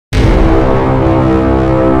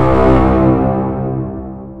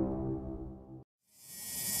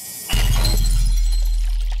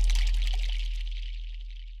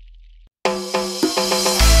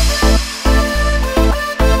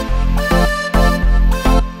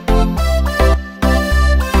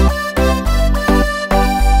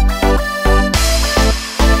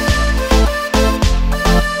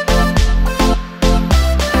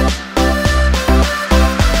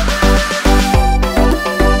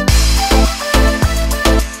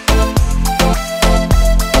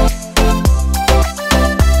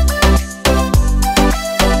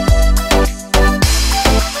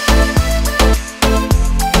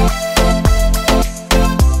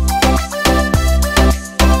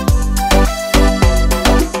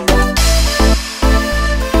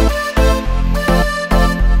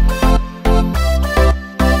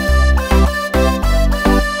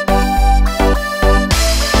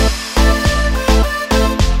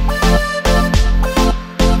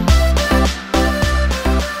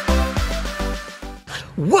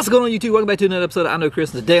What's going on, YouTube? Welcome back to another episode of I Know Chris.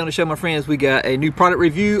 Today on the show, my friends, we got a new product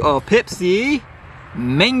review of Pepsi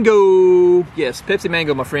Mango. Yes, Pepsi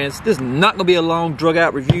Mango, my friends. This is not going to be a long drug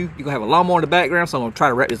out review. You're going to have a lot more in the background, so I'm going to try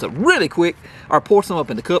to wrap this up really quick. Or pour some up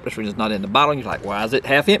in the cup. This reason it's not in the bottle. You're like, why is it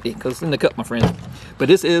half empty? Because it's in the cup, my friends. But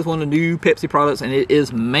this is one of the new Pepsi products, and it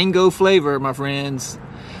is mango flavor, my friends.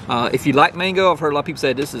 If you like mango, I've heard a lot of people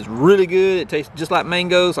say this is really good. It tastes just like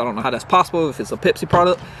mango, so I don't know how that's possible if it's a Pepsi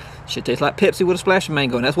product. It should taste like Pepsi with a splash of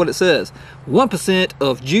mango, and that's what it says. 1%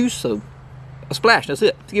 of juice, so a splash, that's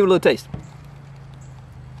it. Let's give it a little taste.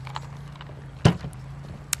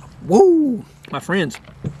 Whoa, my friends,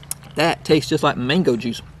 that tastes just like mango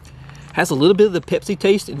juice. Has a little bit of the Pepsi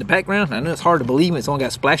taste in the background. I know it's hard to believe when it's only got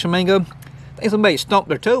a splash of mango. I think somebody stomped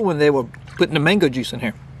their toe when they were putting the mango juice in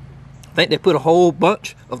here. I think they put a whole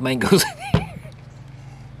bunch of mangoes in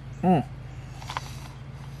here.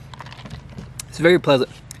 It's very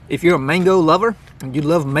pleasant. If you're a mango lover and you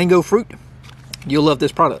love mango fruit, you'll love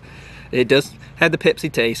this product. It does have the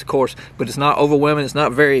Pepsi taste, of course, but it's not overwhelming. It's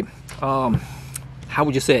not very, how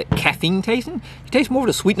would you say it, caffeine tasting? It tastes more of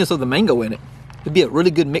the sweetness of the mango in it. It'd be a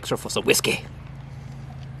really good mixer for some whiskey.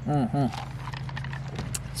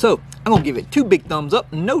 So, I'm going to give it 2 big thumbs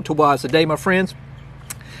up. No towards today, my friends.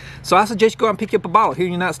 So I suggest you go out and pick up a bottle. Here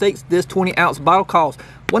in the United States, this 20-ounce bottle costs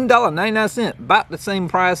 $1.99, about the same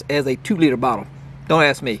price as a 2-liter bottle. Don't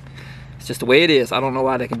ask me. It's just the way it is. I don't know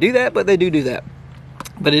why they can do that, but they do that.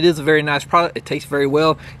 But it is a very nice product. It tastes very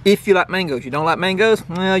well. If you like mangoes, you don't like mangoes,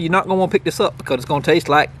 well, you're not going to want to pick this up because it's going to taste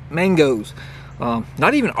like mangoes.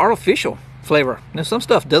 Not even artificial flavor. Now, some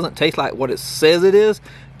stuff doesn't taste like what it says it is.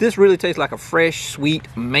 This really tastes like a fresh, sweet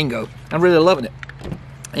mango. I'm really loving it.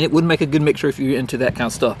 And it would make a good mixture if you're into that kind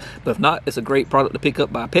of stuff. But if not, it's a great product to pick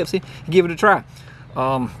up by Pepsi and give it a try.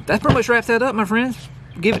 That pretty much wraps that up, my friends.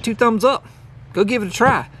 Give it 2 thumbs up. Go give it a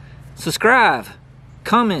try. Subscribe,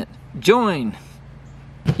 comment, join.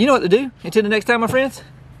 You know what to do. Until the next time, my friends,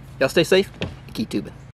 y'all stay safe and keep tubing.